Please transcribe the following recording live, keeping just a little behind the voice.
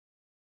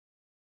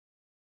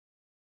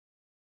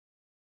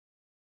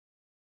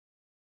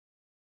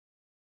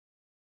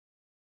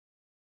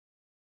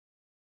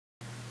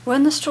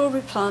When the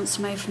strawberry plants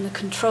made from the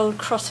controlled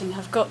crossing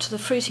have got to the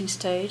fruiting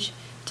stage,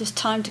 it is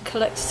time to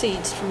collect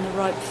seeds from the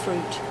ripe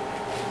fruit.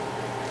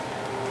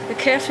 The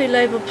carefully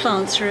labelled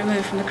plants are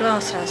removed from the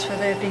glasshouse where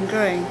they have been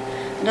growing,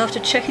 and after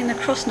checking the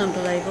cross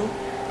number label,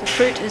 the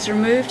fruit is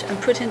removed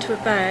and put into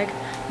a bag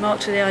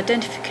marked with the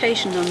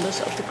identification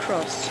numbers of the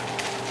cross.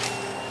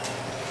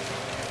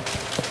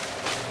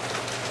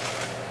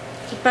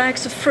 The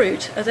bags of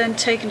fruit are then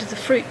taken to the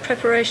fruit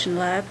preparation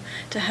lab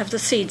to have the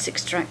seeds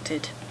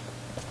extracted.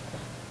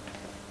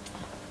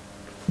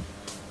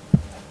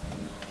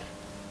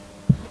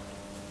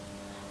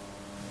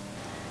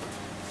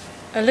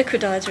 A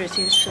liquidizer is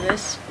used for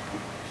this.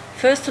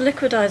 First, the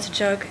liquidizer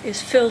jug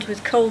is filled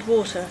with cold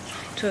water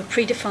to a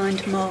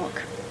predefined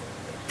mark.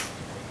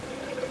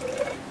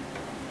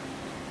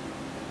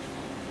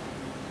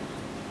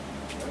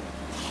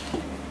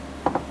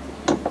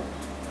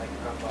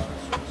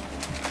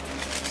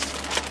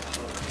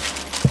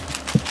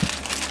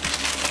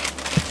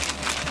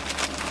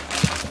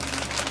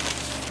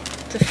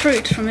 The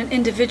fruit from an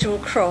individual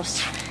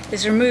cross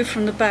is removed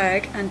from the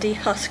bag and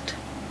dehusked.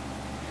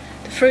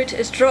 The fruit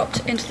is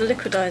dropped into the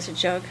liquidizer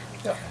jug,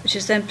 which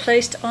is then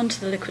placed onto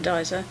the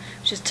liquidizer,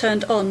 which is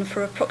turned on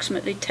for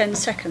approximately 10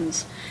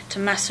 seconds to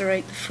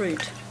macerate the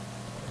fruit.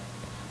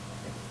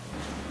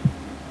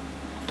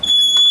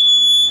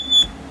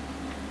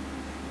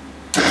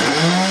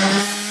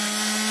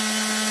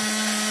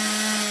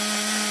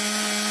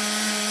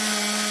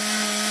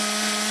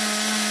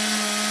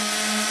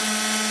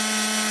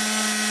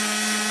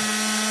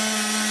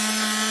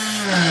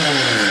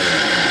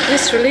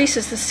 This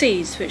releases the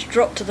seeds, which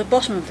drop to the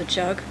bottom of the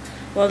jug,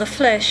 while the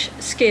flesh,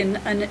 skin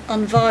and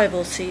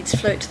unviable seeds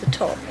float to the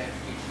top.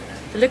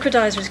 The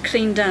liquidizer is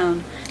cleaned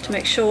down to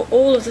make sure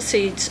all of the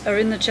seeds are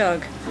in the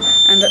jug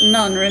and that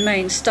none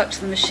remain stuck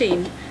to the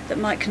machine that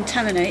might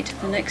contaminate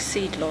the next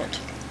seed lot.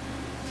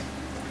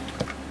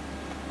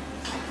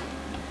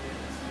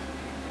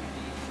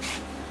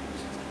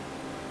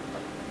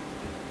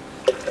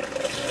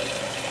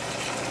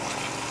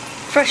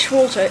 Fresh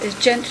water is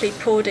gently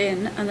poured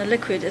in and the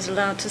liquid is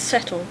allowed to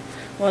settle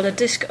while a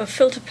disc of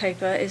filter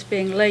paper is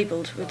being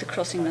labelled with the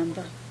crossing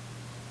number.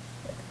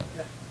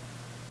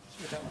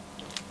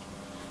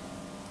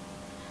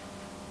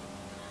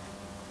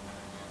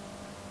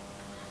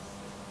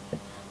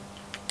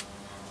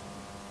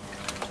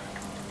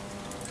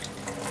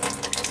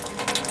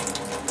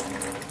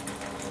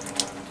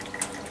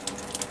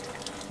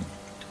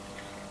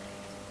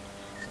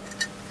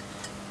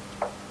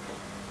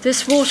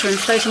 This water and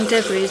floating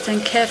debris is then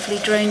carefully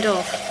drained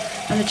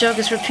off, and the jug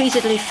is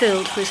repeatedly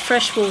filled with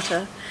fresh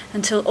water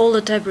until all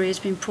the debris has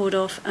been poured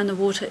off and the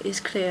water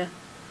is clear.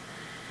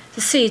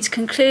 The seeds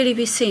can clearly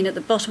be seen at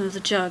the bottom of the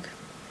jug.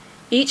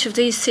 Each of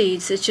these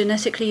seeds is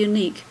genetically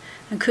unique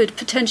and could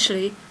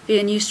potentially be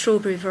a new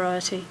strawberry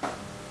variety.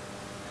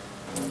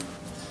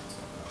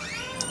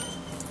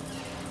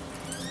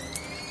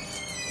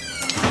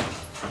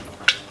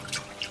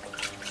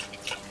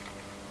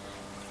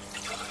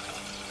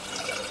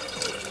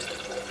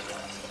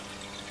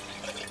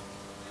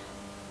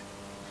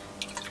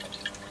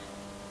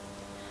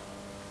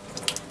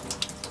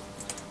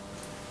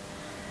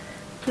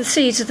 The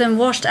seeds are then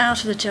washed out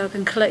of the jug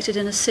and collected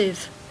in a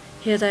sieve.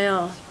 Here they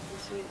are.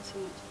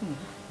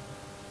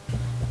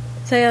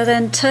 They are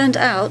then turned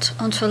out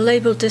onto a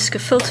labelled disc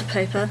of filter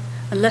paper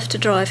and left to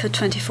dry for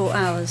 24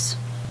 hours.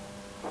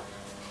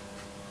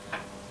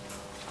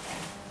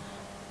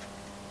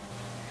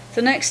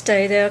 The next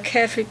day they are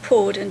carefully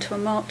poured into a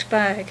marked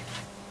bag.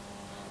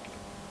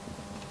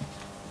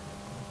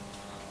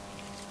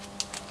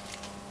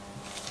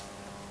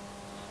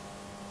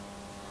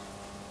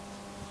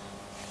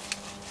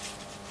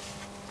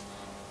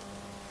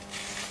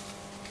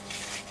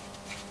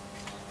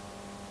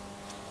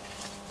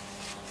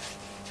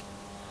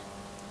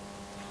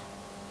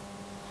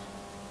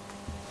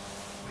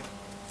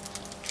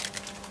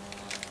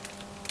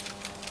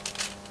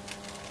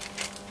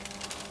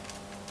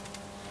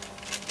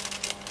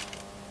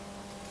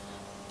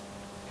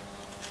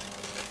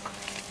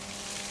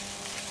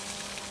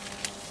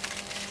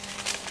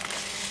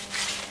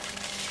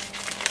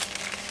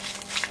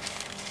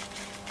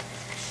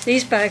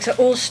 These bags are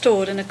all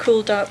stored in a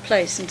cool, dark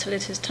place until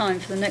it is time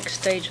for the next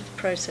stage of the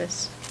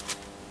process.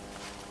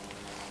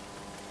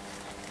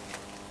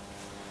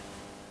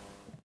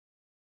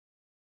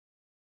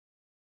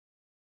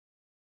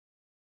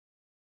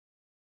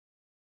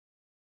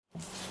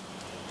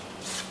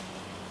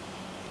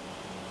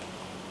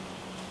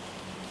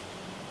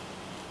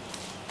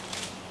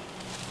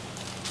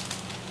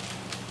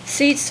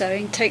 Seed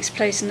sowing takes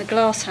place in the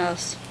glass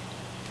house.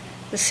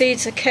 The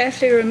seeds are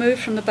carefully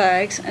removed from the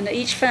bags and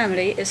each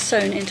family is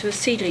sown into a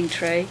seedling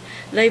tray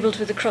labelled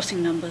with the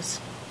crossing numbers.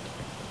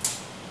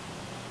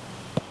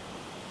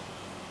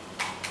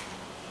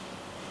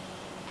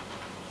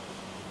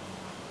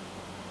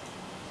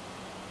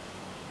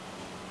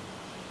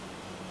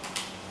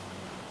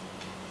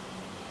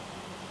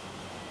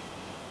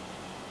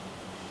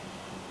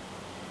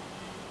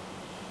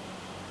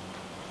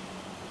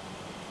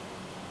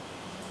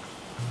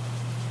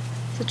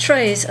 The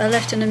trays are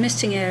left in a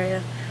misting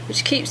area,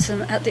 which keeps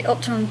them at the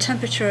optimum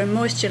temperature and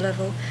moisture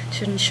level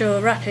to ensure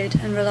rapid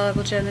and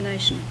reliable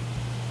germination.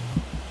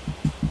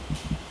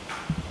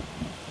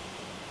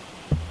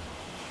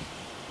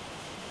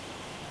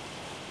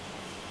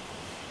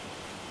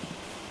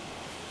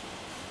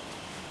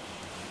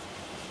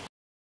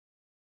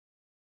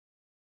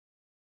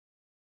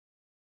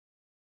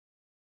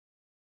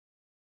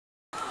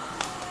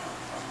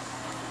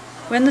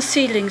 When the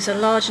seedlings are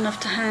large enough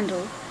to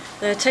handle,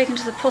 they are taken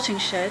to the potting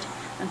shed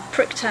and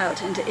pricked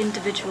out into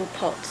individual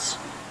pots.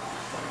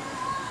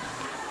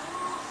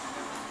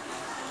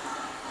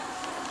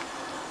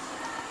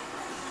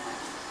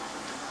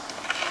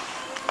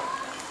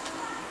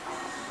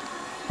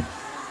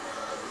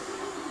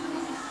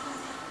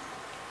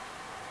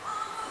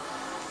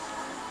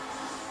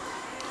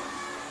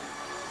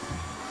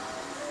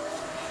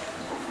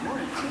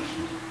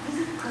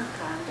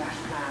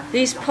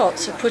 These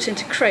pots are put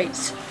into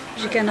crates,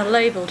 which again are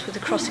labelled with the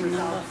crossing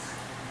number.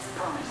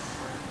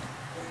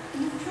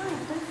 You've tried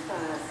this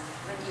first,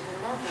 but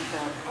you've never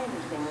felt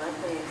anything like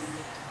this.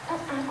 At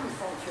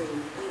Aquacentury,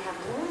 we have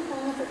warm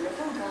bowls of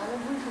little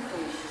garlic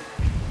rooferfish.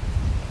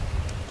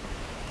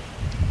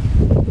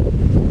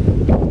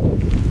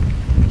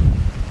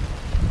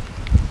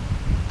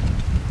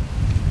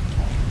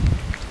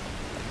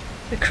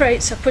 The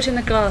crates are put in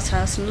the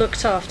glasshouse and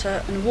looked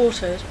after and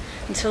watered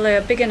until they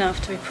are big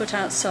enough to be put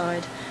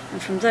outside,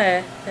 and from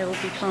there they will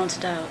be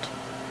planted out.